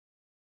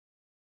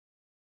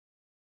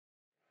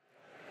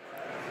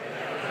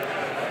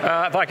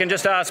If I can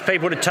just ask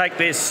people to take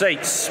their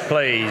seats,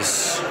 please,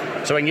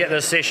 so we can get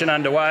this session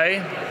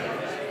underway.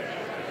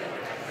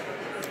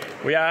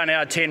 We are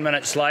now 10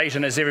 minutes late,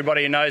 and as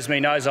everybody who knows me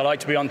knows, I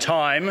like to be on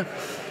time.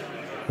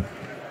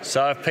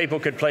 So if people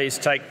could please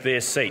take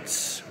their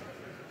seats.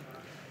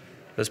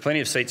 There's plenty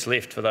of seats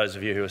left for those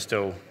of you who are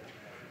still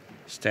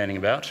standing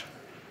about.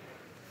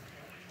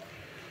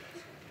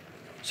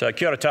 So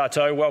kia ora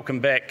tātou, welcome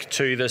back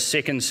to the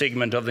second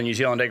segment of the New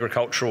Zealand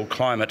Agricultural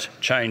Climate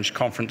Change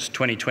Conference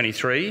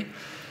 2023.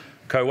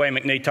 Ko Wayne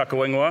McNee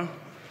Takawaingoa,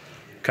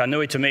 ka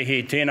nui te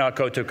mihi tēnā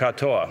koutou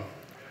katoa.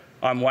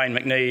 I'm Wayne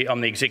McNee, I'm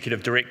the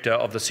Executive Director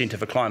of the Centre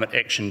for Climate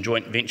Action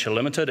Joint Venture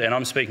Limited, and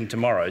I'm speaking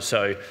tomorrow,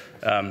 so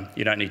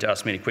you don't need to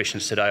ask me any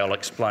questions today, I'll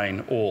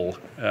explain all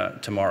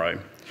tomorrow.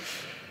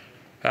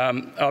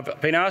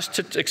 I've been asked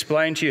to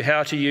explain to you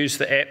how to use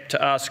the app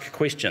to ask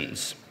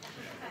questions.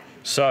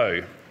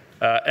 So,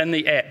 in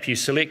the app, you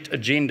select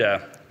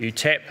Agenda, you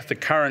tap the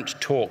current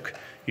talk,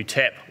 you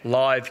tap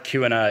Live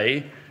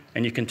Q&A,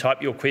 and you can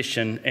type your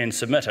question and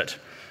submit it.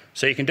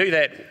 So you can do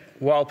that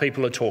while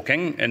people are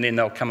talking, and then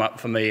they'll come up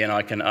for me and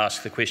I can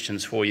ask the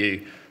questions for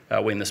you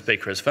when the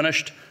speaker is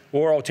finished.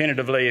 Or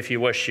alternatively, if you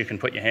wish, you can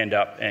put your hand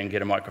up and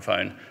get a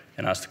microphone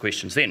and ask the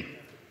questions then.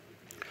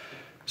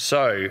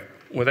 So,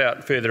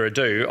 without further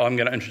ado, I'm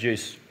going to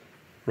introduce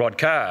Rod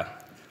Carr.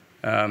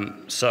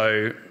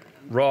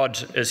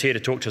 Rod is here to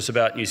talk to us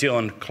about New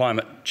Zealand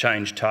climate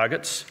change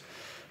targets,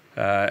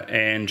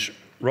 and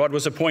Rod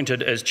was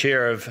appointed as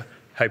chair of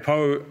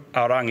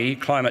Rangi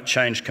Climate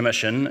Change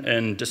Commission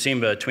in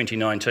December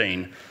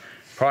 2019.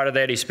 Prior to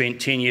that, he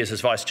spent 10 years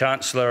as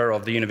Vice-Chancellor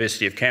of the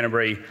University of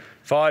Canterbury,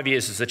 5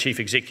 years as the Chief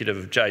Executive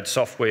of Jade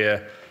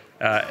Software,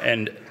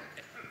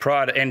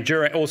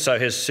 also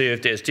has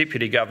served as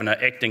Deputy Governor,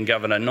 Acting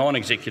Governor,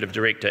 Non-Executive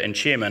Director and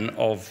Chairman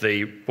of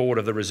the Board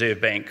of the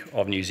Reserve Bank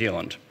of New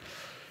Zealand.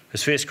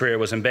 His first career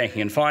was in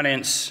banking and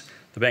finance,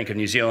 the Bank of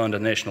New Zealand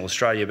and National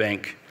Australia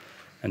Bank,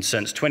 and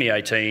since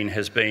 2018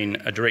 has been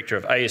a Director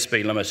of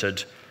ASB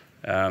Limited,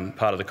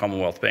 part of the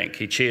Commonwealth Bank.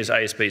 He chairs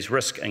ASB's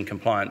Risk and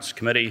Compliance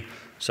Committee,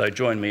 so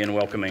join me in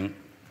welcoming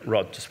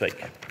Rod to speak.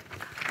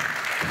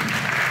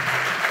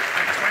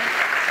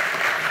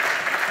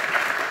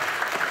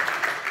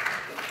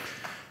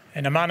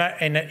 E mana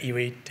ena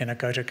iwi tēnā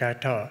koutou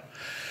katoa.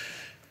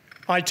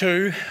 I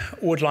too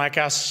would like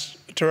us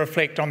to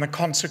reflect on the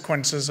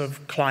consequences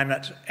of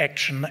climate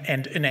action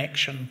and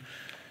inaction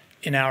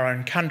in our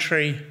own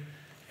country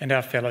and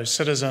our fellow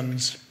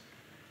citizens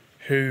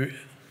who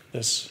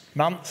this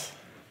month,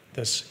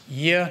 this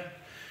year,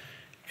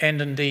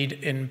 and indeed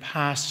in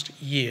past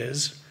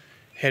years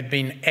had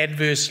been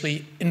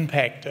adversely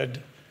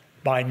impacted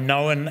by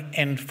known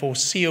and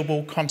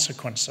foreseeable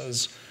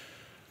consequences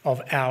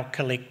of our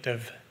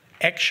collective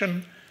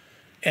action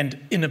and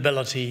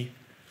inability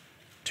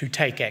to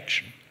take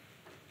action.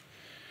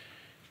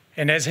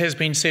 And as has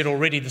been said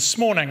already this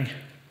morning,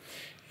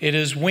 it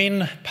is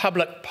when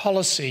public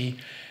policy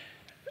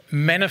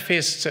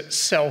manifests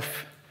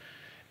itself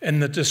in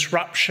the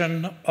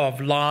disruption of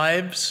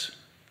lives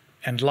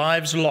and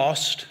lives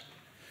lost,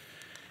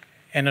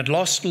 and in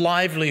lost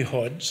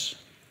livelihoods,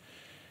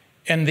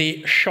 and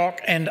the shock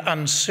and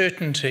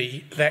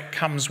uncertainty that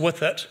comes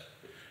with it,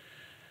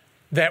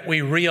 that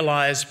we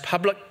realise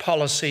public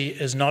policy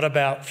is not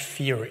about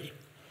theory.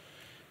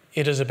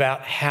 It is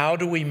about how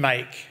do we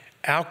make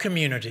our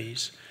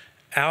communities,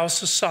 our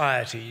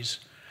societies,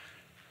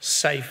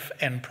 safe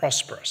and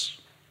prosperous.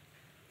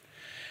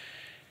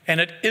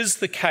 And it is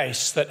the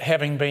case that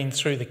having been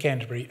through the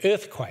Canterbury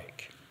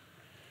earthquake,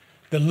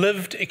 the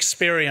lived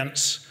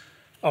experience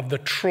of the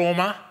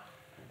trauma,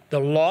 the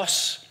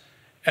loss,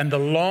 and the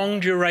long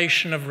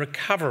duration of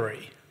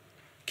recovery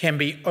can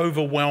be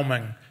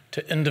overwhelming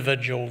to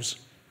individuals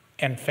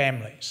and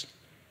families.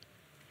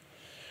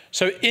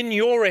 So in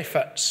your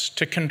efforts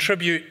to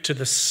contribute to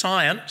the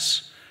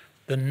science,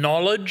 the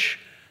knowledge,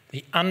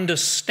 the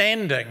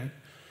understanding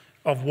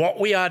of what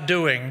we are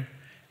doing,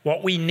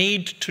 what we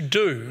need to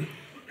do,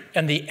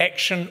 and the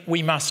action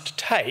we must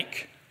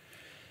take,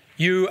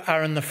 you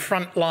are in the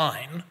front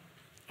line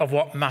of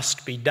what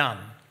must be done.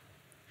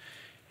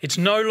 It's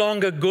no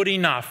longer good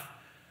enough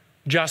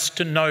just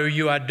to know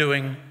you are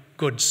doing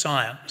good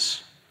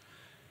science.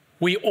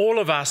 We, all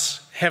of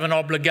us, have an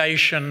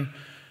obligation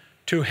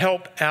to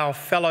help our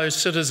fellow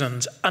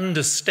citizens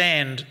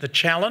understand the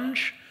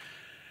challenge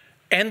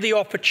and the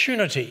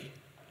opportunity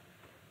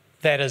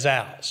that is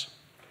ours.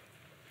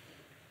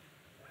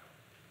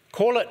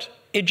 Call it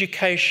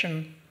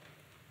education,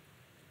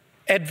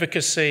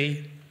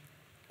 advocacy,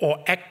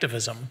 or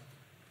activism.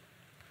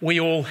 We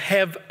all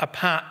have a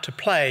part to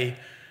play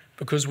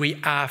because we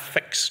are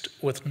fixed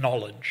with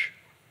knowledge.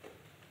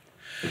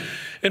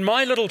 In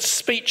my little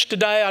speech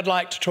today, I'd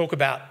like to talk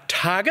about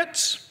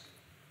targets,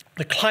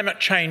 the Climate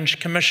Change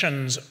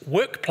Commission's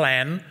work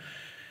plan,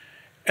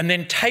 and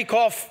then take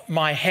off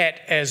my hat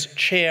as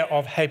chair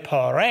of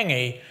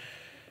Rangi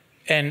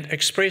and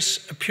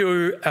express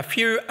a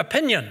few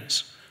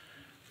opinions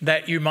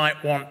that you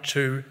might want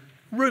to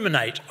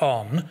ruminate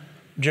on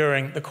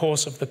during the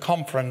course of the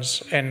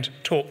conference and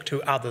talk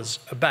to others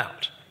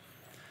about.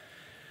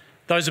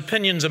 Those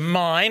opinions are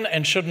mine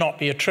and should not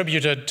be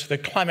attributed to the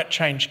Climate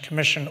Change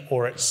Commission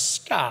or its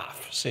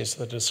staff, says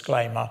the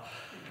disclaimer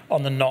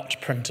on the not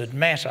printed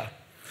matter.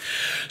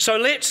 So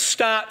let's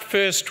start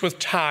first with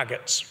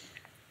targets.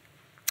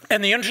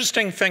 And the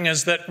interesting thing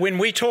is that when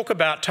we talk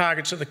about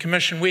targets at the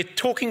Commission, we're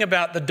talking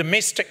about the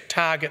domestic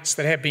targets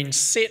that have been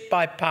set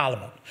by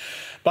Parliament,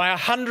 by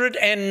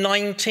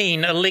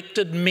 119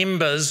 elected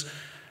members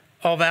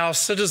of our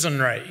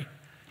citizenry,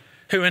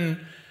 who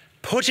in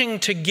putting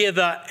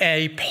together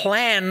a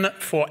plan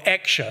for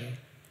action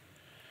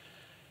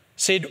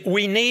said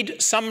we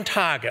need some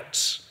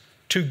targets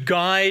to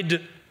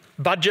guide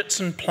budgets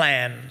and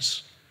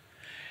plans,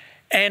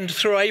 and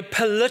through a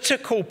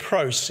political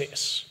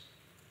process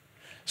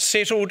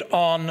settled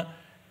on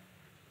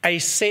a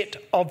set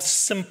of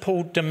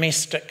simple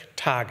domestic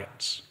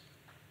targets.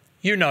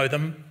 You know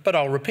them, but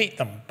I'll repeat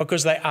them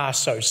because they are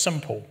so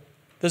simple.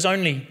 There's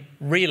only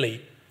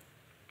really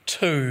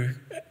two,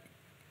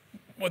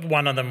 with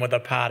one of them with a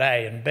part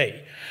A and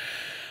B.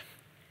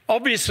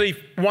 Obviously,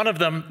 one of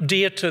them,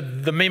 dear to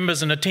the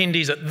members and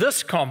attendees at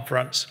this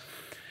conference,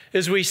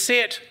 is we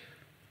set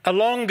a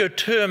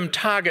longer-term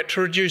target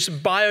to reduce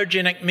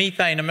biogenic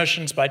methane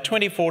emissions by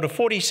 24 to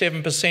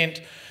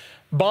 47%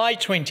 by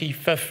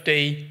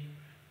 2050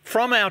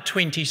 from our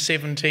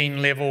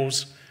 2017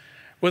 levels,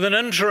 with an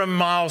interim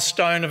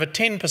milestone of a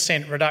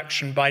 10%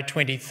 reduction by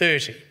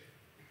 2030.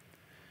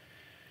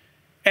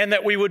 And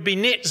that we would be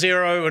net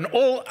zero in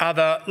all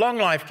other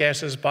long-life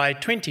gases by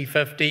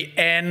 2050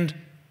 and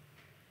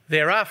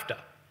thereafter.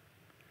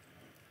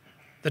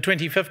 The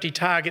 2050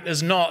 target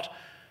is not,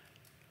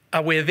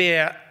 we're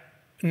there,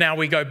 now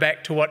we go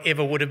back to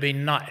whatever would have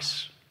been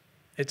nice.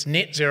 It's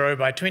net zero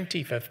by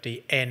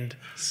 2050 and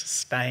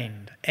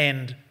sustained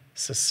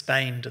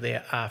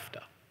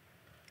thereafter.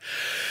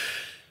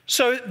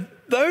 So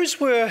those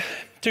were,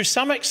 to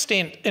some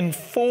extent,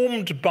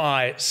 informed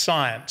by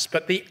science,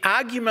 but the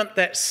argument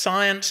that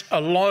science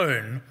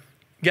alone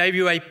gave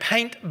you a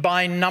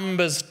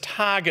paint-by-numbers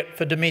target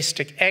for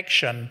domestic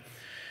action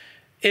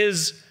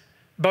is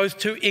both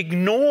to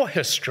ignore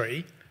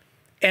history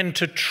and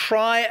to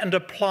try and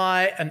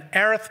apply an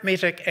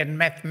arithmetic and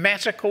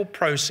mathematical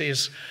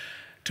process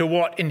to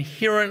what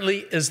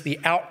inherently is the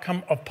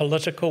outcome of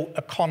political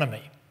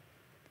economy.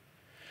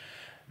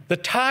 The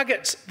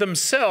targets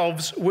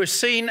themselves were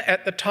seen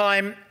at the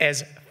time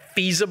as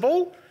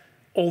feasible,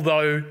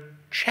 although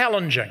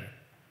challenging.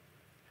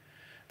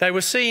 They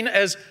were seen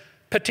as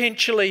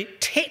potentially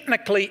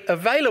technically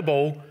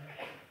available,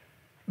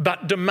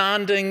 but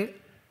demanding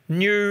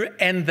new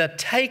and the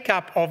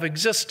take-up of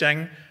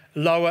existing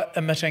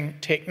lower-emitting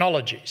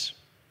technologies.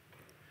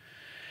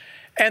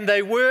 And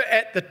they were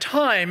at the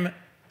time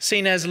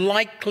seen as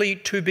likely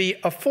to be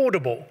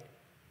affordable,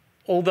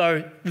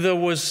 although there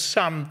was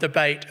some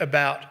debate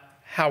about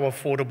how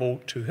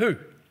affordable to who.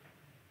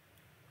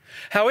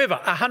 However,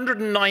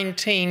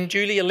 119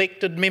 duly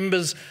elected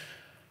members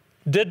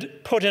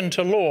did put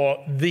into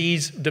law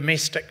these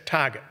domestic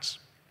targets.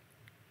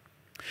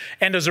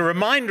 And as a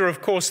reminder,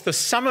 of course, the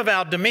sum of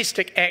our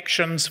domestic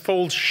actions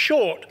falls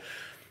short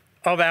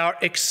of our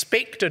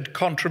expected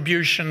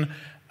contribution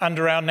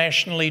under our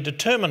nationally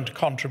determined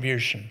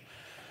contribution.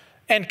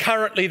 And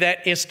currently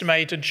that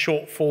estimated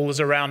shortfall is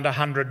around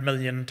 100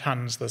 million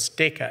tonnes this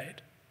decade.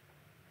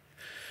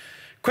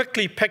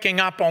 Quickly picking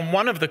up on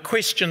one of the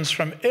questions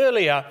from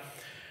earlier,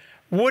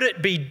 would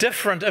it be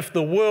different if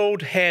the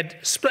world had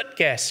split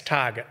gas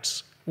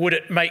targets? Would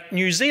it make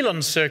New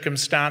Zealand's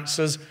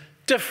circumstances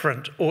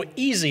different or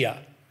easier?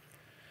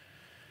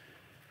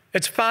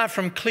 It's far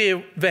from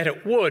clear that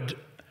it would,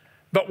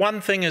 but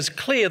one thing is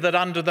clear, that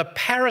under the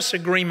Paris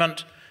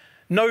Agreement,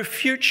 no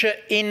future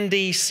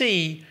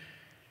NDC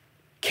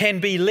can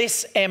be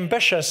less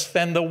ambitious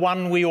than the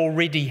one we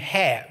already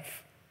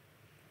have.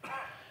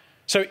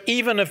 So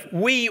even if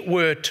we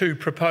were to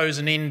propose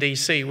an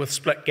NDC with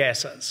split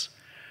gases,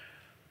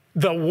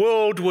 the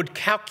world would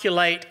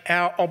calculate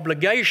our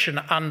obligation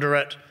under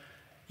it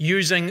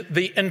using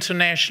the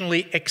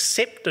internationally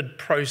accepted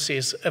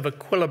process of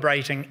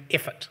equilibrating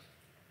effort.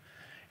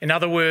 In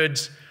other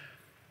words,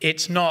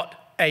 it's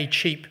not a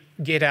cheap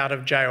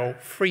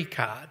get-out-of-jail-free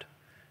card.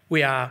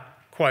 We are,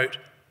 quote,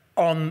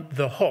 on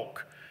the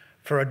hook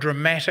for a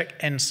dramatic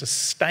and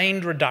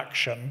sustained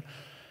reduction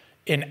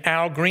in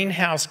our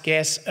greenhouse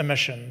gas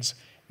emissions,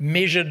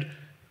 measured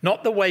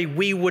not the way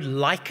we would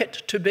like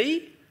it to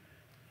be,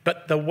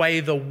 but the way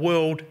the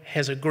world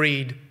has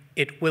agreed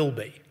it will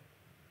be.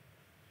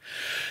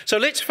 So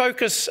let's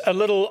focus a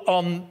little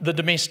on the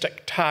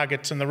domestic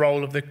targets and the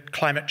role of the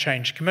Climate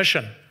Change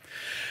Commission.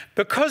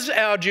 Because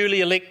our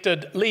duly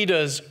elected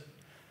leaders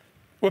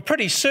were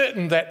pretty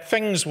certain that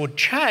things would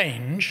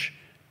change,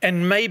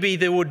 and maybe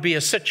there would be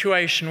a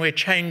situation where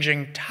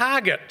changing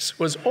targets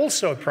was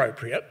also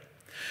appropriate,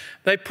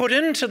 they put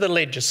into the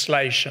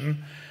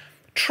legislation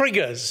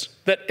triggers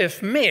that,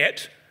 if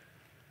met,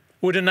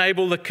 would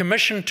enable the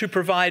Commission to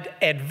provide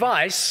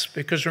advice,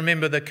 because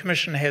remember, the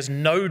Commission has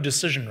no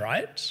decision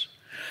rights,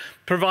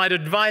 provide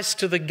advice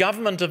to the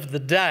government of the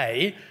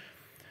day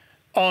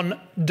on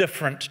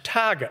different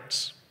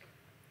targets.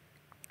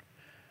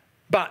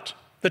 But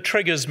the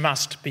triggers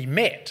must be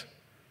met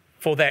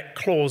for that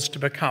clause to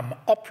become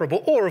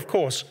operable, or of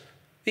course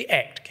the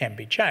Act can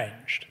be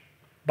changed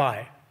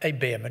by a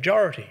bare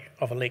majority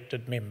of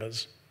elected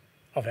members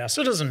of our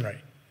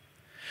citizenry.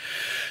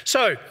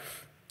 So,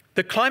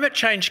 the Climate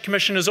Change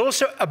Commission is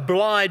also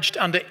obliged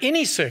under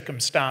any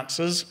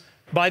circumstances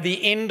by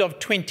the end of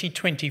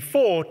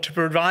 2024 to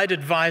provide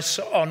advice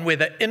on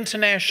whether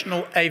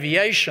international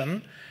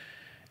aviation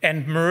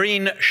and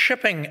marine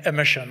shipping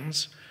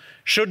emissions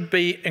should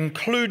be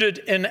included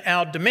in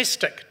our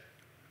domestic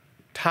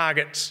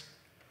targets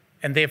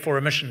and therefore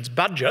emissions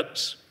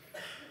budgets.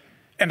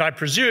 And I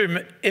presume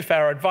if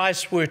our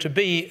advice were to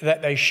be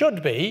that they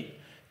should be,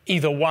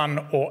 either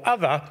one or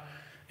other,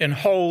 in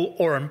whole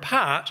or in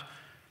part,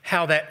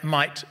 how that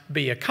might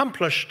be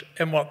accomplished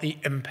and what the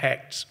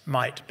impacts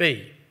might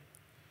be.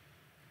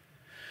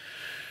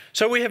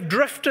 So we have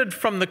drifted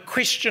from the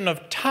question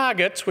of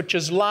targets, which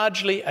is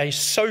largely a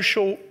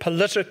social,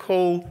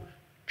 political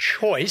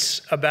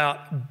choice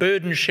about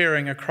burden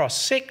sharing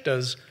across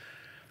sectors,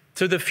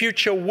 to the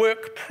future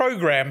work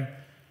programme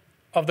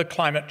of the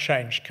Climate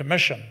Change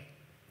Commission.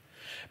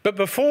 But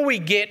before we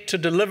get to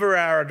deliver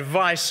our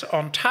advice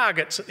on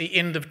targets at the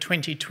end of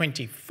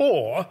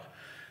 2024,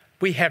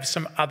 we have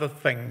some other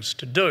things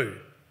to do.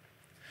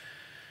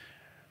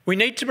 We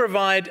need to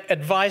provide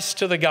advice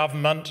to the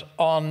government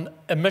on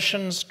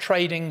emissions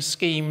trading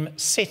scheme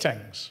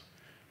settings.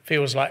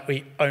 Feels like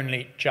we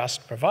only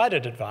just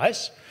provided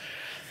advice.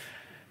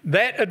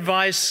 That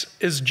advice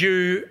is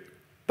due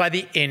by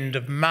the end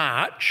of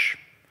March,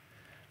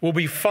 will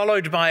be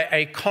followed by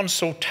a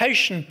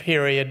consultation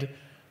period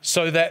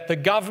so that the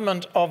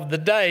government of the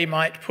day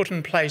might put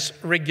in place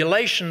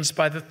regulations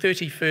by the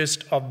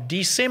 31st of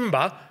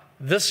December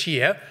this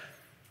year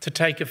to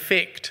take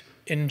effect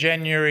in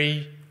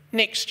January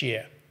next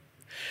year.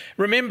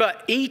 Remember,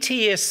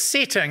 ETS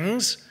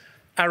settings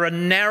are a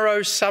narrow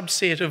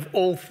subset of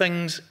all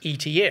things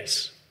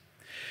ETS.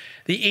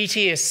 The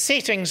ETS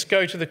settings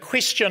go to the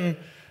question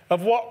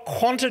of what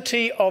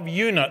quantity of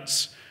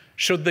units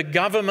should the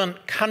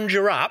government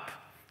conjure up,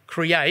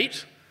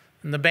 create,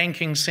 in the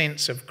banking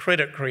sense of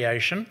credit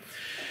creation,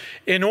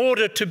 in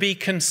order to be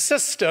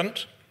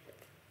consistent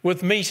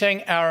with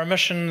meeting our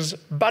emissions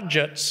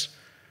budgets,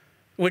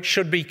 which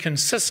should be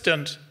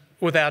consistent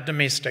with our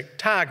domestic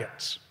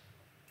targets.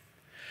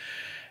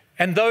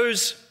 And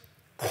those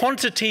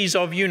quantities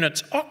of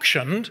units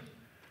auctioned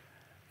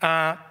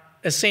are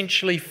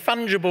essentially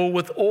fungible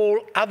with all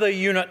other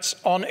units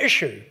on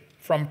issue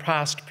from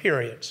past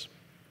periods.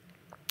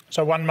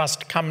 So one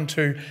must come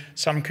to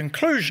some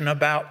conclusion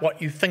about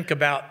what you think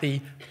about the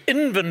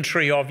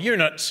inventory of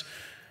units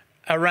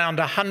around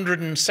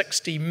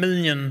 160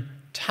 million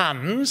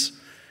tonnes,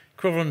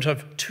 equivalent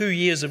of 2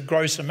 years of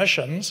gross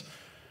emissions,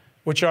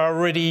 which are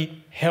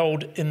already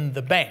held in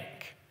the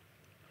bank.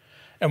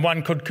 And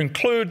one could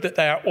conclude that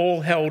they are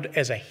all held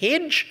as a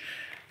hedge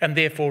and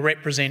therefore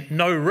represent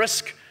no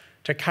risk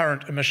to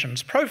current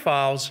emissions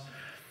profiles,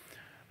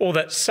 or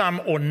that some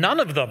or none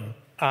of them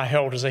are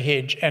held as a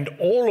hedge and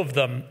all of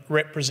them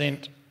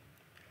represent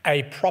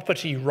a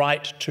property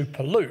right to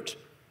pollute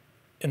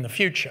in the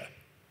future.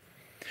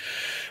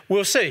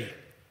 We'll see.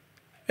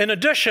 In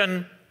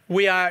addition,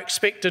 we are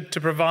expected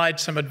to provide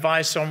some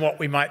advice on what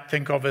we might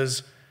think of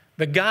as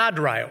the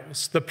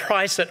guardrails, the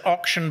price at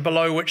auction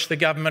below which the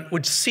government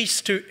would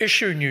cease to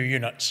issue new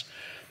units,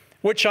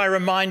 which I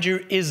remind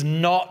you is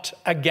not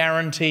a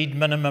guaranteed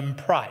minimum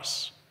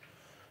price.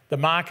 The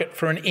market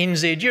for an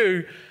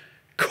NZU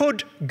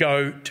could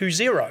go to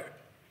zero.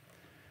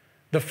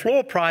 The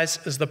floor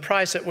price is the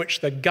price at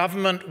which the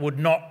government would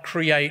not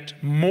create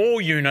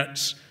more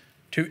units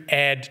to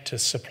add to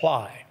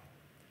supply.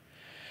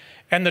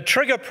 And the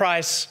trigger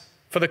price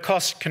for the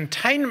cost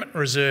containment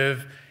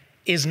reserve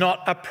is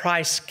not a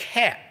price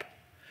cap.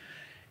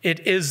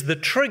 It is the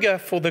trigger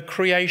for the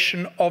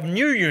creation of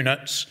new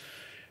units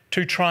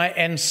to try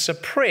and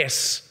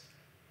suppress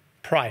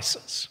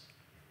prices.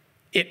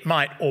 It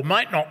might or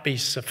might not be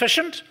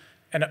sufficient,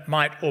 and it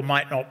might or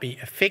might not be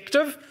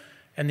effective,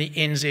 and the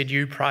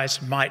NZU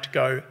price might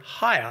go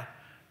higher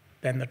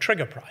than the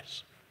trigger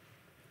price.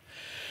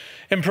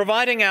 In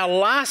providing our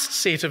last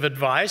set of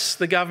advice,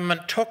 the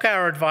government took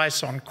our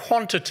advice on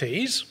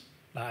quantities,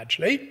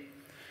 largely,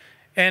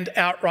 and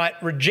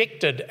outright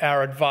rejected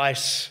our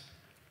advice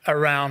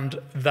around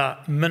the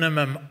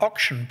minimum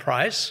auction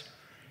price,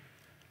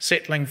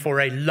 settling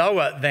for a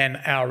lower than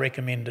our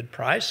recommended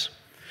price,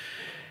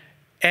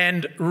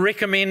 and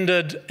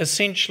recommended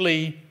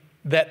essentially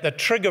that the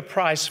trigger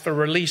price for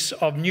release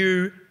of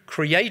new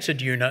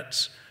created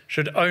units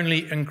should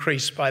only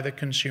increase by the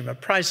Consumer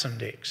Price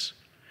Index.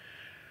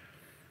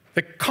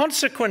 The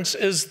consequence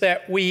is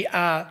that we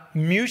are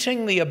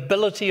muting the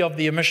ability of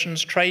the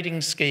emissions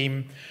trading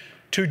scheme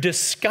to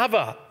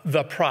discover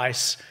the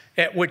price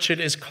at which it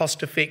is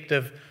cost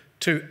effective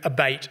to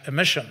abate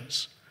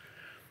emissions.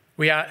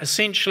 We are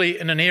essentially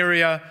in an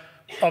area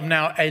of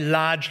now a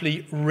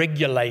largely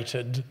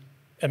regulated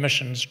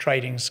emissions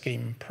trading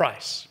scheme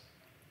price.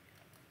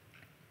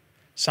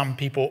 Some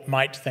people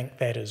might think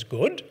that is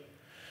good,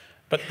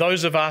 but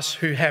those of us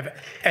who have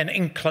an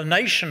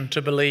inclination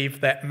to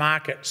believe that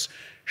markets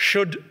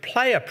should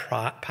play a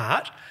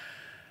part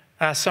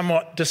are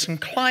somewhat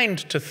disinclined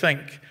to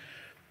think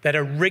that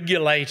a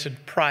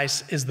regulated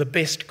price is the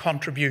best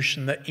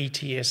contribution that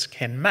ETS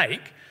can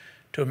make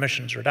to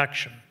emissions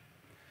reduction.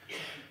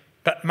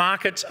 But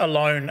markets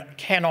alone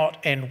cannot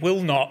and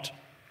will not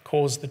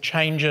cause the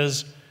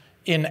changes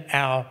in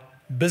our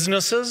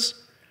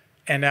businesses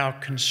and our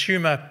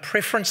consumer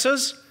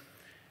preferences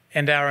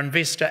and our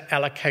investor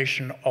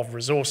allocation of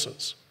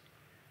resources.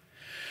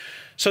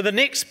 So the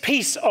next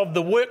piece of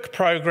the work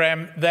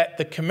program that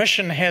the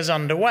Commission has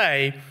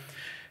underway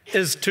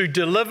is to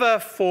deliver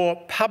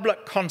for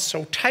public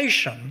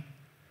consultation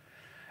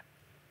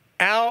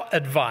our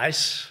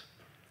advice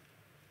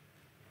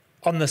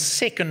on the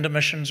second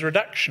emissions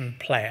reduction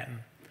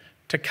plan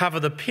to cover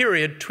the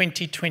period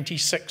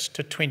 2026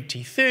 to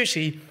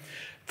 2030,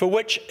 for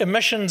which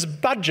emissions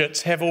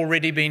budgets have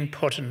already been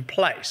put in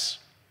place.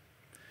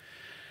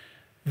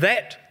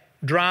 That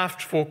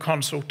draft for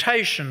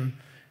consultation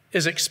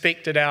is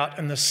expected out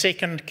in the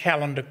second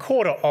calendar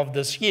quarter of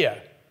this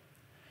year.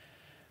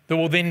 There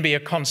will then be a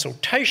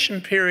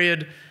consultation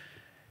period,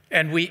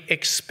 and we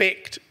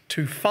expect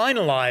to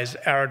finalise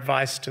our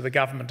advice to the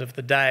government of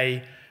the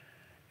day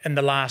in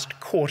the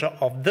last quarter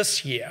of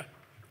this year.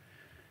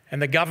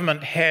 And the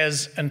government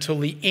has until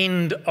the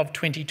end of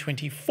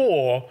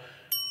 2024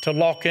 to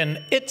lock in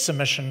its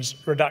emissions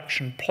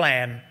reduction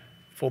plan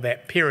for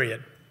that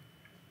period.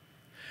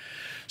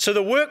 So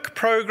the work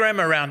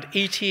program around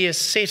ETS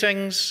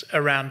settings,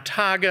 around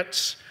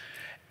targets,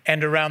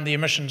 and around the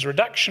emissions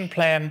reduction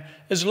plan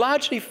is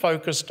largely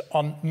focused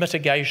on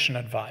mitigation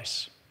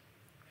advice.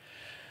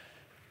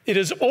 It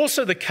is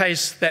also the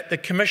case that the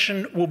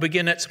Commission will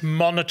begin its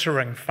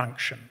monitoring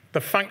function,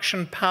 the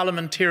function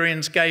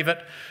parliamentarians gave it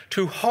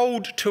to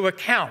hold to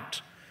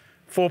account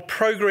for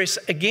progress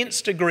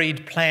against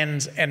agreed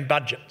plans and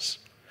budgets.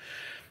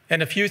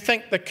 And if you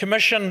think the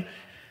Commission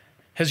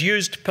has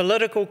used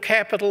political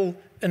capital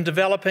in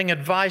developing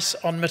advice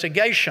on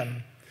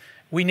mitigation,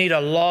 we need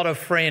a lot of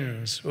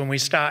friends when we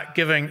start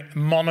giving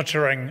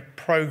monitoring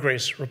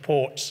progress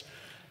reports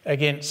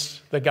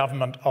against the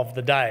government of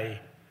the day,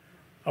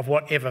 of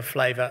whatever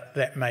flavour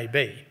that may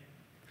be.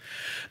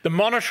 The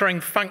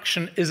monitoring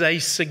function is a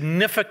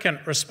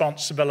significant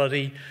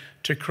responsibility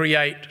to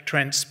create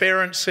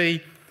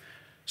transparency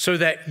so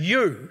that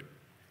you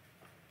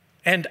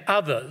and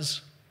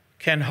others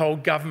can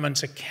hold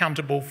governments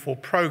accountable for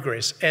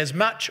progress, as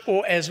much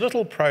or as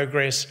little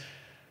progress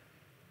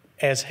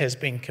as has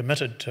been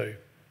committed to.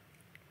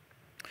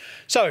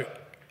 So,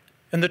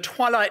 in the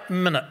twilight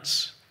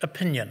minutes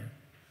opinion,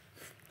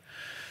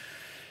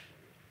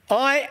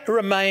 I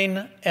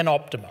remain an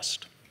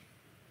optimist.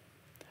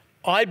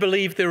 I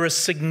believe there are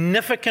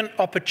significant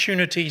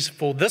opportunities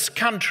for this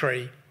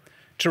country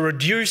to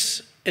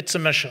reduce its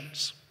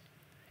emissions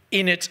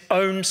in its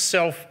own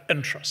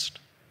self-interest,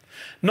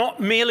 not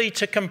merely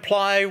to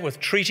comply with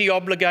treaty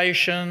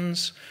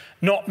obligations,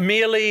 not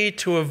merely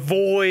to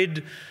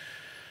avoid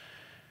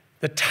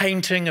the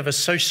tainting of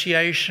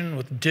association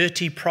with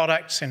dirty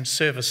products and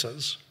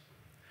services,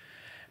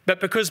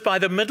 but because by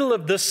the middle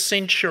of this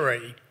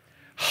century,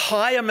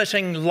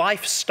 high-emitting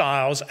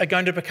lifestyles are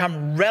going to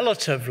become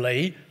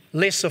relatively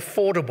less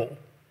affordable.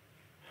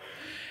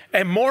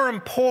 And more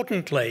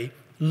importantly,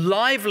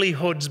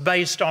 livelihoods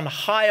based on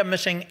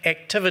high-emitting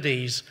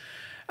activities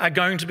are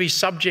going to be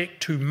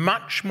subject to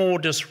much more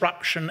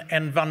disruption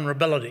and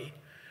vulnerability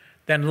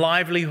than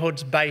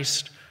livelihoods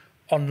based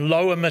on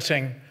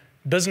low-emitting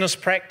business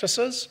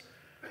practices,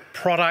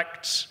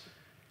 products,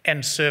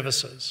 and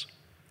services.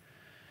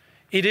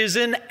 It is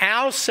in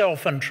our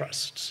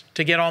self-interests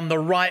to get on the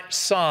right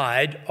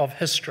side of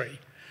history.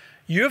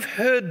 You've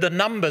heard the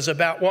numbers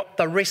about what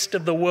the rest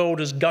of the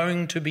world is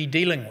going to be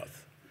dealing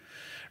with.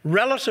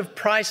 Relative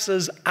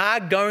prices are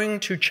going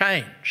to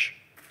change.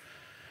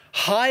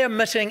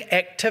 High-emitting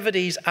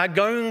activities are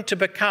going to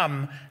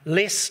become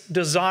less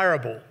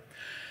desirable.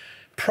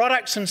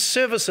 Products and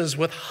services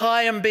with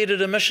high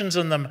embedded emissions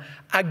in them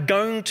are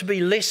going to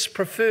be less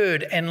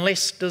preferred and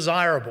less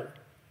desirable.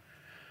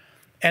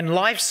 And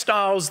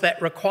lifestyles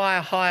that require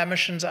high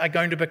emissions are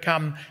going to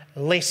become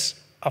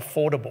less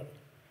affordable.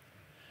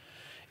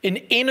 In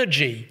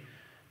energy,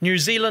 New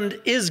Zealand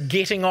is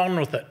getting on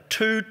with it.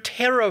 2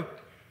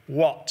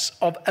 terawatts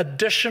of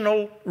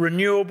additional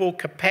renewable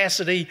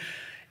capacity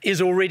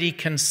is already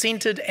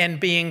consented and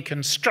being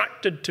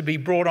constructed to be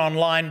brought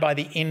online by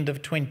the end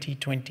of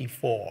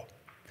 2024.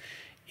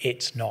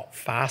 It's not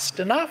fast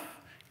enough,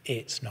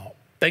 it's not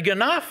big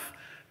enough,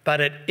 but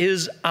it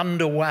is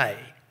underway.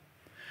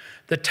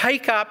 The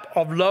take-up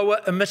of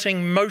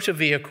lower-emitting motor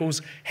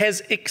vehicles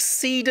has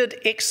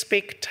exceeded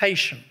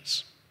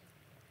expectations.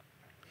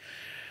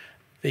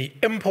 The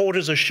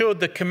importers assured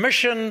the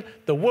Commission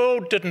the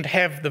world didn't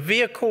have the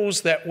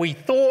vehicles that we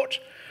thought.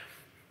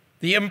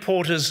 The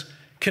importers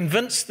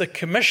convinced the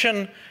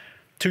Commission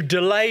to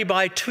delay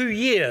by 2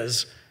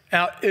 years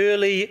our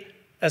early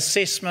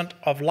assessment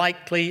of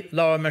likely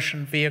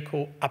low-emission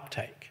vehicle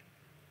uptake.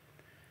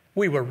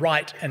 We were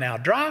right in our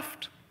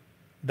draft.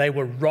 They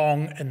were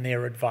wrong in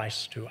their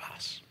advice to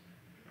us.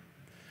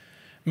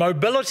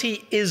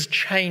 Mobility is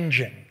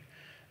changing.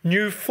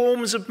 New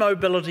forms of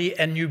mobility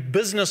and new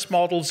business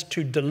models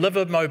to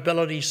deliver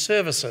mobility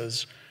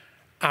services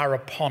are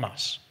upon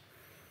us.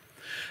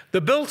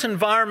 The built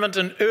environment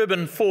in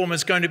urban form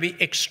is going to be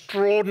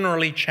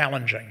extraordinarily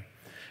challenging,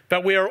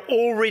 but we are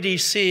already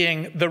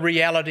seeing the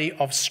reality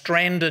of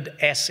stranded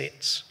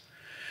assets.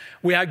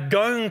 We are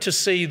going to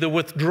see the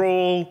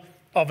withdrawal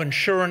of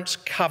insurance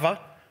cover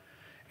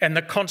and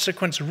the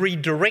consequent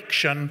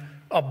redirection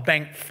of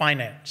bank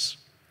finance.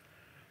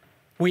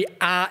 We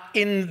are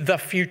in the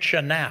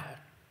future now.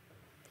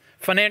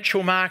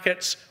 Financial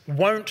markets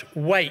won't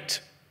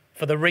wait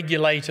for the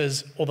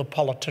regulators or the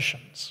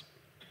politicians.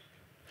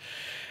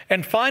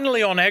 And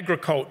finally, on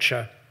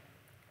agriculture,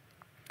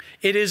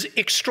 it is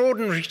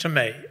extraordinary to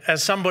me,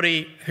 as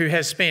somebody who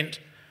has spent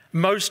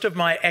most of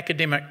my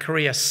academic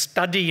career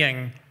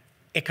studying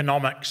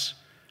economics,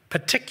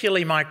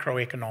 particularly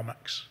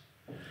microeconomics,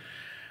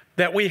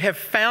 that we have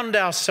found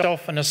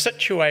ourselves in a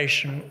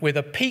situation where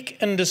the peak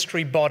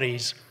industry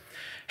bodies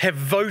have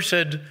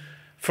voted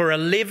for a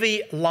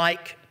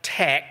levy-like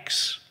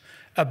tax,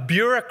 a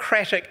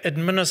bureaucratic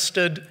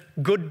administered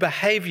good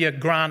behaviour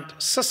grant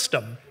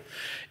system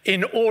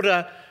in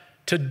order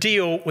to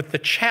deal with the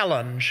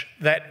challenge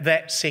that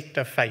that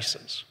sector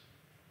faces.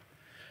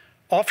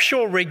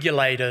 Offshore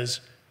regulators,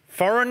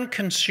 foreign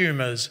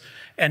consumers,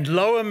 and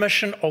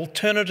low-emission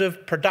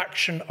alternative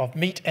production of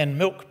meat and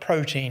milk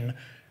protein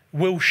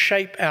will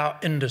shape our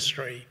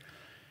industry.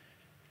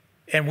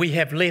 And we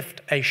have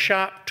left a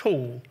sharp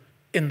tool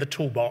in the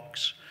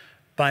toolbox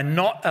by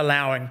not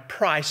allowing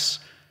price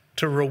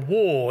to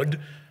reward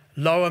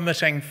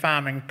low-emitting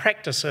farming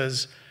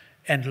practices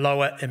and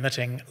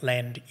lower-emitting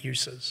land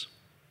uses.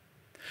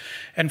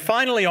 And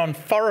finally, on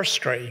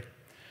forestry,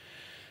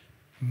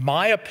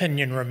 my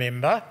opinion,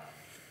 remember,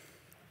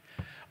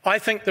 I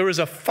think there is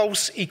a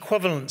false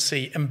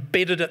equivalency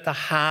embedded at the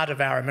heart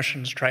of our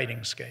emissions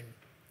trading scheme.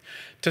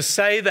 To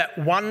say that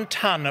 1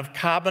 tonne of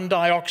carbon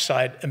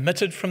dioxide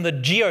emitted from the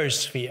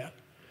geosphere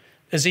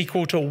is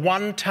equal to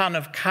 1 tonne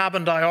of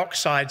carbon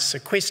dioxide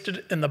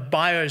sequestered in the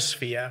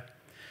biosphere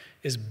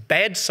is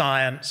bad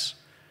science,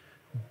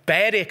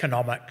 bad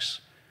economics,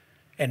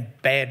 and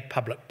bad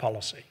public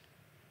policy.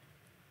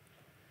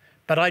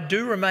 But I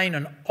do remain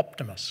an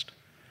optimist.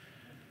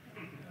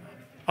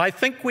 I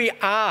think we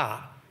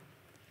are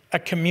a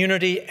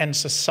community and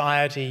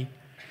society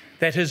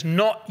that has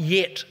not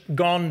yet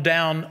gone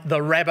down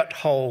the rabbit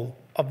hole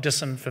of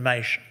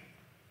disinformation.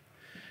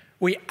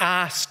 We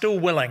are still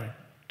willing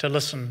to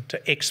listen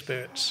to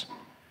experts,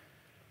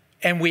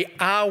 and we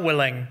are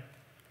willing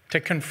to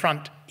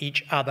confront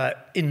each other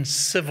in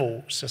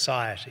civil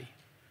society.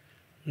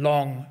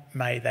 Long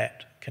may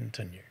that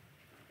continue.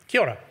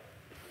 Kia ora.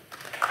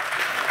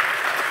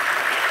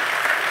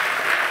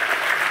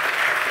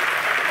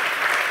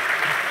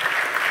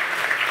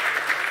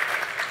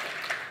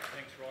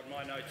 Thanks, Rod.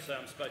 My notes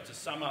I'm supposed to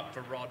sum up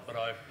for Rod, but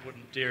I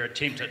wouldn't dare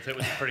attempt it. That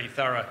was a pretty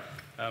thorough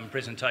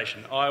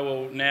presentation. I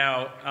will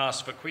now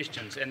ask for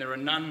questions, and there are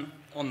none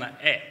on the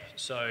app,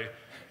 so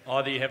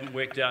either you haven't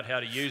worked out how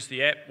to use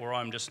the app or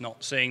I'm just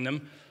not seeing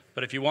them.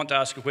 But if you want to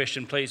ask a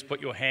question, please put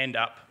your hand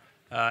up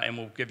and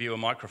we'll give you a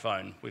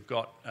microphone. We've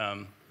got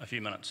a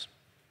few minutes.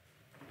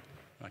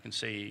 I can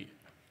see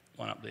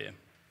one up there.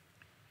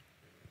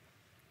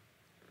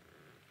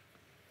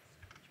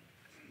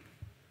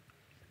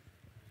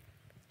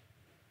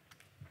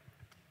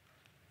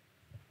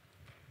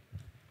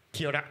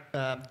 Kia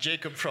ora.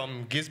 Jacob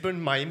from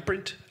Gisborne, my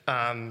imprint.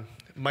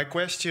 My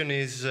question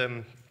is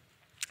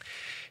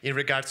in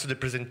regards to the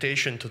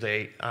presentation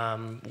today.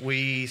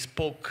 We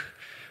spoke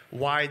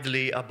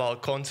widely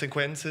about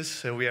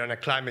consequences. We are in a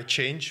climate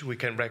change, we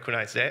can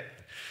recognize that.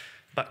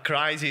 But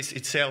crisis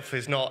itself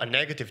is not a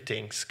negative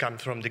thing. It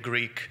comes from the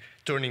Greek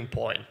turning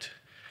point.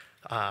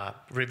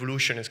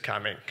 Revolution is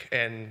coming.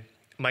 And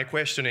my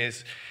question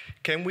is,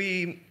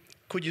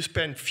 could you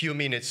spend a few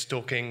minutes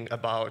talking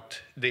about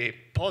the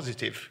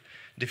positive,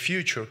 the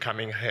future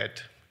coming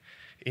ahead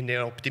in an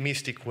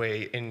optimistic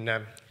way? And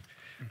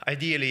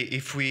ideally,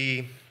 if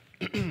we,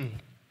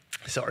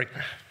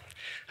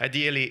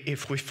 ideally,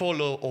 if we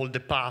follow all the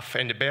path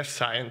and the best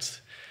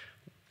science,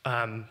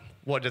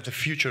 what does the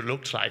future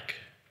look like?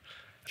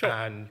 Sure.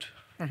 And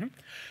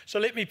So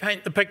let me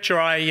paint the picture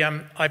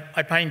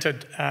I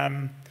painted.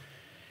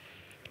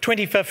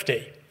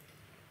 2050.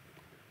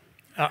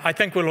 I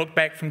think we'll look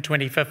back from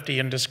 2050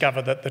 and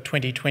discover that the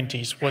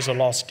 2020s was a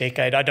lost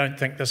decade. I don't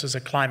think this is a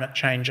climate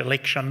change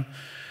election.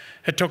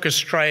 It took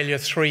Australia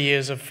 3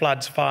 years of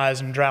floods,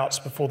 fires and droughts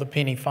before the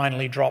penny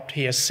finally dropped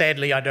here.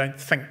 Sadly, I don't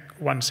think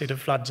one set of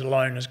floods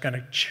alone is going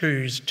to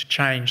choose to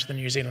change the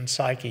New Zealand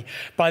psyche.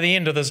 By the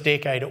end of this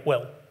decade, it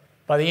will.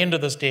 By the end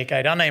of this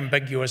decade,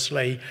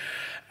 unambiguously,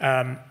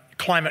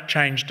 climate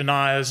change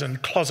deniers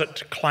and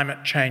closet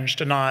climate change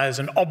deniers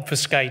and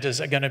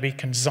obfuscators are going to be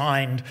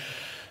consigned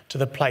to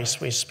the place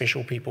where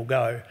special people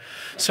go.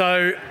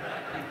 So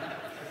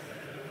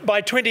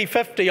by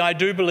 2050, I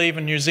do believe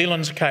in New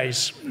Zealand's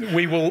case,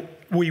 we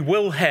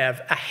will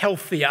have a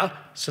healthier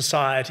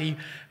society,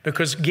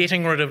 because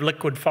getting rid of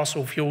liquid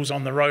fossil fuels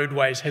on the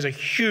roadways has a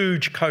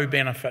huge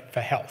co-benefit for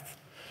health.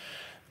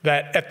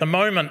 That at the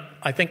moment,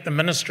 I think the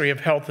Ministry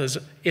of Health has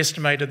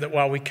estimated that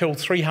while we kill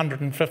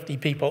 350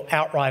 people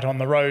outright on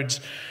the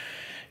roads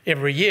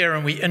every year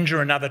and we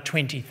injure another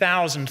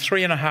 20,000,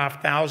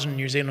 3,500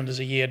 New Zealanders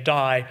a year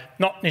die,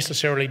 not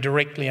necessarily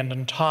directly and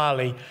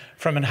entirely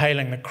from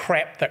inhaling the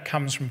crap that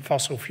comes from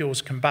fossil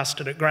fuels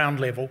combusted at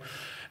ground level,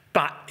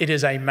 but it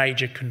is a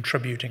major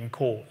contributing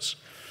cause.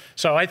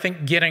 So I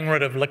think getting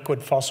rid of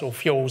liquid fossil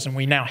fuels, and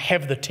we now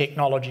have the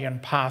technology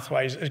and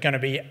pathways, is going to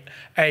be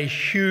a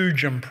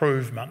huge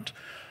improvement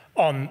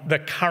on the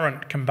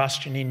current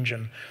combustion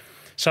engine.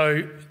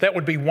 So that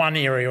would be one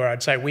area where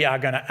I'd say we are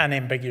going to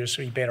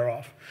unambiguously be better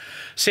off.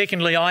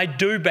 Secondly, I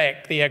do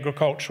back the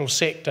agricultural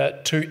sector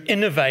to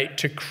innovate,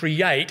 to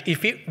create,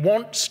 if it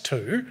wants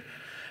to,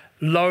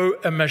 low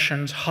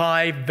emissions,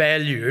 high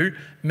value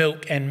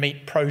milk and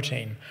meat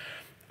protein.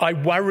 I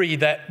worry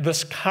that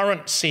this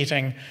current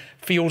setting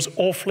feels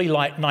awfully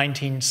like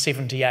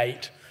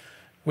 1978,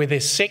 where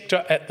the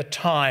sector at the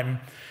time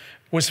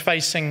was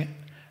facing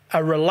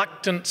a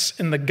reluctance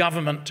in the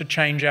government to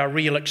change our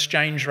real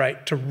exchange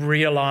rate to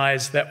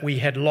realise that we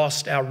had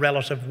lost our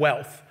relative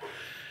wealth.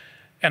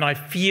 And I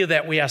fear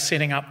that we are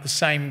setting up the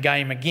same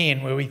game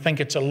again, where we think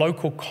it's a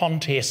local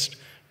contest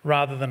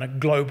rather than a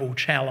global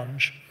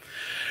challenge.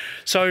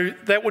 So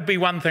that would be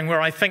one thing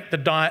where I think the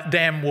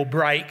dam will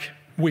break.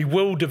 We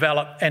will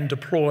develop and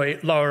deploy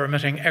lower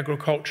emitting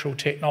agricultural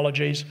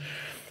technologies.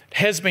 It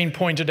has been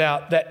pointed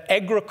out that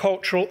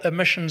agricultural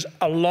emissions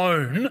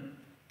alone,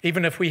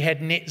 even if we had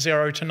net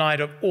zero tonight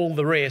of all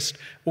the rest,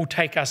 will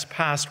take us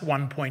past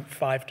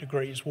 1.5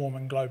 degrees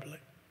warming globally.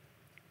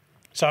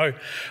 So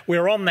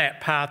we're on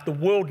that path. The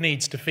world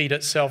needs to feed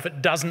itself.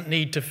 It doesn't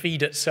need to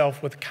feed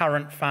itself with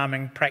current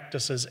farming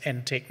practices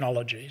and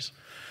technologies.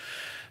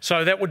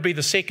 So that would be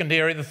the second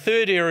area. The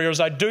third area is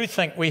I do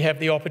think we have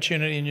the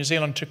opportunity in New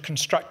Zealand to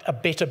construct a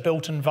better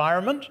built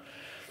environment.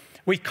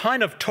 We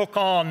kind of took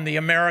on the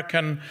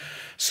American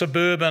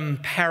suburban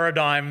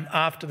paradigm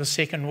after the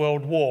Second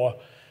World War,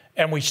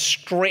 and we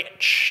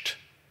stretched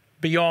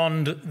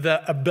beyond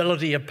the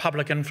ability of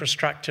public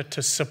infrastructure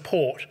to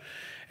support.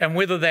 And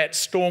whether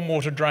that's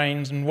stormwater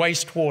drains and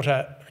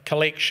wastewater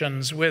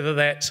collections, whether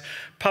that's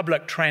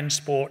public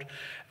transport,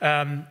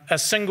 a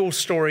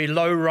single-storey,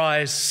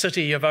 low-rise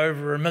city of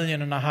over 1.5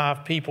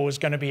 million people is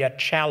going to be a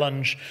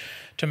challenge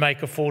to make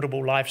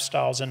affordable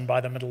lifestyles in by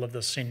the middle of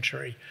this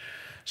century.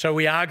 So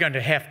we are going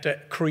to have to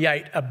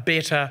create a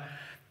better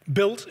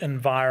built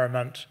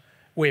environment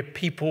where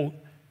people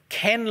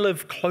can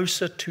live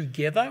closer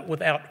together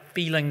without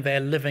feeling they're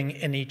living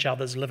in each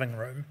other's living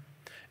room.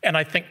 And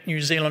I think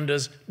New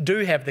Zealanders do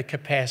have the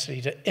capacity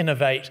to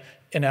innovate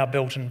in our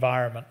built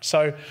environment.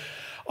 So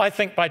I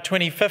think by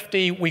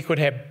 2050, we could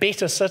have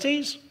better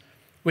cities,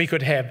 we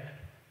could have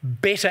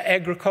better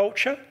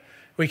agriculture,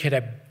 we could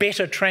have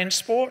better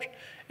transport,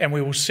 and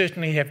we will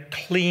certainly have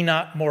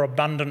cleaner, more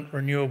abundant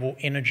renewable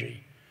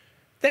energy.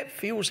 That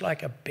feels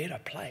like a better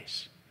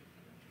place.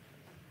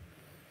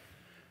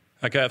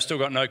 Okay, I've still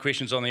got no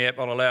questions on the app.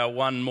 I'll allow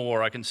one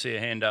more. I can see a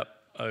hand up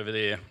over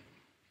there.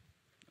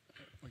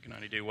 We can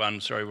only do one.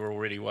 Sorry, we're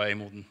already way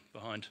more than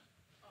behind.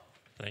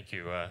 Thank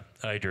you.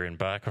 Adrian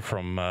Barker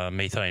from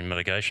Methane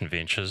Mitigation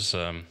Ventures.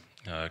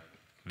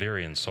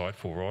 Very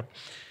insightful,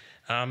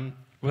 Rod.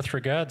 With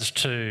regards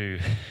to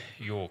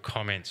your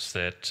comments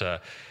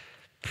that,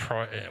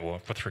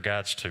 with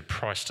regards to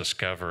price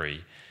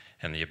discovery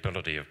and the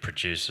ability of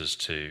producers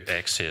to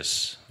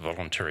access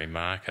voluntary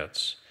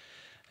markets,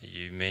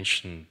 you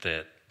mentioned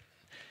that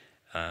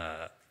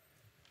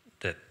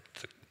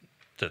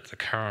that the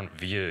current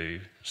view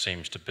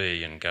seems to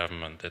be in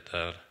government that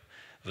they're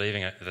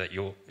leaving that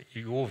your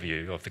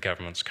view of the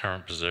government's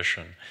current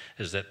position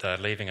is that they're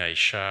leaving a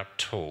sharp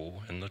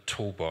tool in the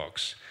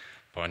toolbox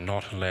by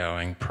not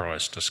allowing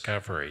price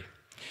discovery.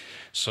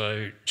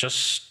 So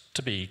just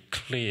to be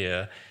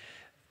clear,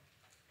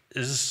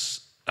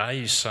 are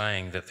you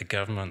saying that the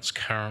government's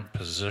current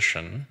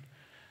position,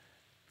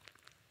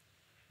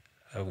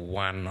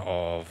 one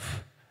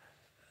of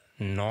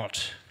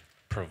not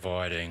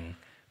providing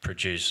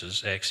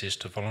producers access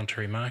to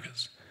voluntary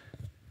markets?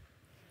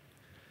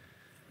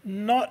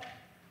 Not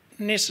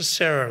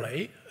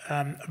necessarily.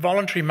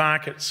 Voluntary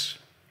markets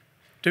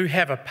do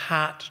have a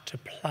part to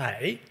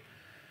play.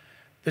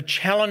 The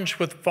challenge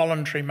with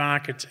voluntary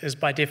markets is,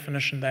 by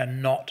definition, they're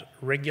not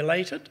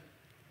regulated.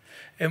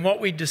 And what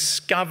we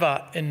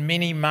discover in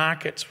many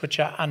markets which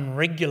are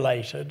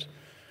unregulated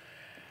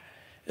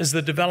is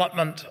the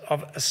development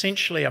of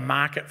essentially a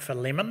market for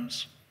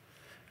lemons,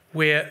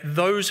 where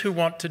those who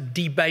want to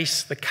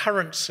debase the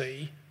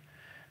currency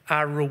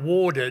are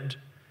rewarded,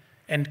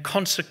 and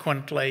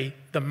consequently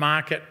the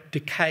market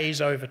decays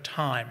over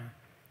time.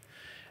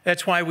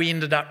 That's why we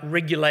ended up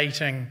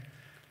regulating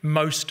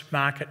most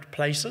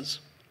marketplaces.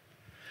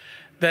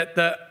 That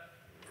the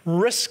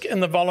risk in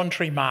the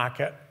voluntary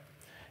market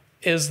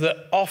is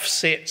that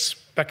offsets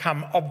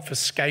become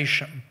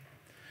obfuscation.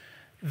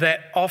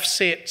 That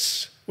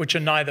offsets which are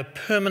neither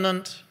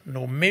permanent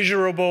nor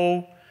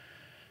measurable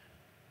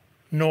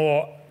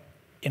nor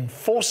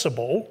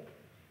enforceable,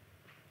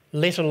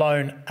 let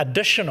alone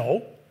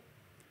additional,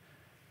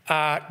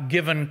 are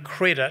given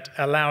credit,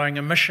 allowing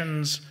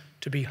emissions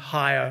to be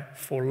higher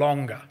for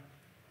longer.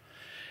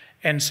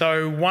 And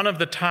so one of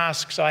the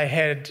tasks I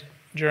had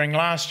during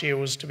last year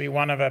was to be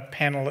one of a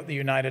panel at the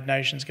United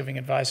Nations giving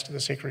advice to the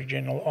Secretary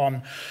General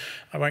on,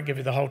 I won't give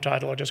you the whole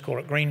title, I'll just call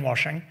it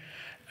greenwashing,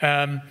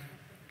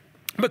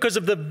 because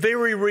of the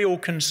very real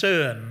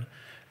concern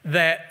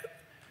that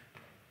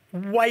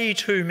way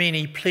too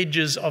many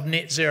pledges of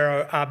net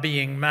zero are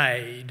being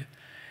made.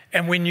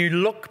 And when you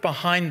look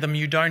behind them,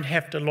 you don't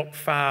have to look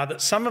far,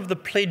 that some of the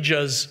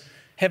pledges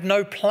have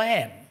no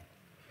plan.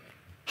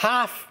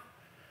 Half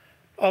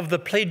of the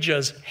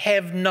pledges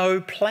have no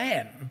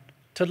plan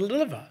to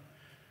deliver,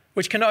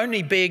 which can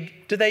only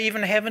beg, do they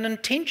even have an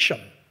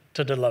intention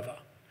to deliver?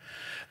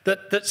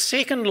 That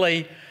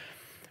secondly,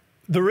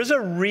 there is a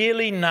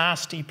really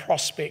nasty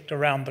prospect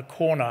around the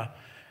corner,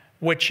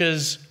 which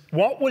is,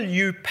 what will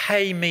you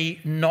pay me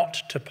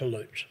not to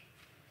pollute?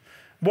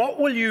 What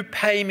will you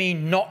pay me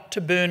not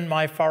to burn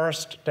my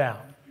forest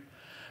down?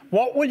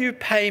 What will you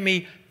pay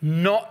me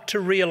not to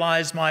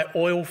realise my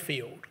oil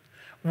field?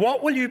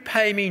 What will you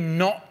pay me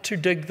not to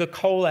dig the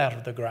coal out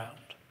of the ground?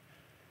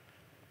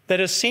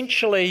 That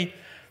essentially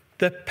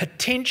the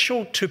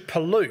potential to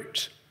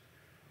pollute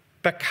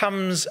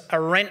becomes a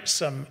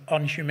ransom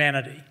on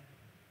humanity.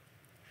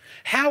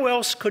 How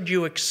else could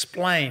you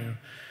explain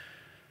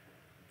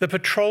the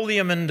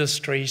petroleum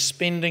industry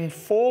spending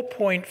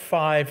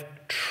 $4.5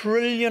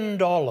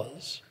 trillion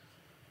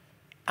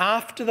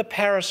after the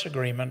Paris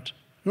Agreement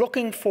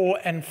looking for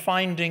and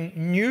finding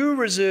new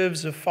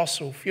reserves of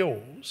fossil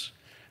fuels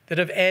that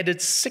have added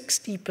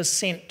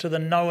 60% to the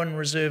known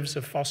reserves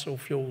of fossil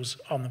fuels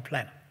on the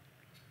planet,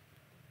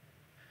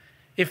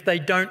 if they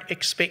don't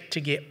expect to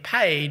get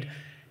paid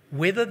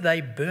whether they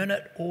burn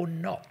it or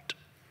not?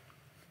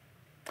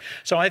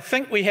 So I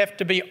think we have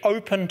to be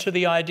open to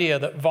the idea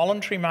that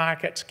voluntary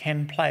markets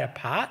can play a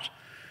part,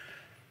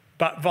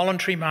 but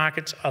voluntary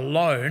markets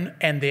alone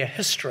and their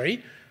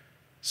history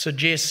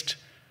suggest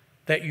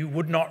that you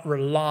would not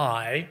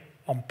rely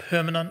on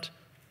permanent,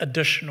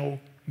 additional,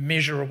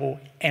 measurable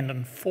and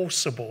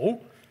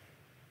enforceable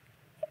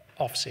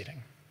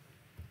offsetting.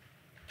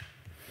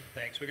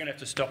 Thanks. We're going to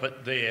have to stop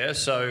it there,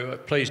 so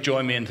please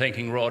join me in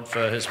thanking Rod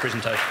for his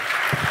presentation.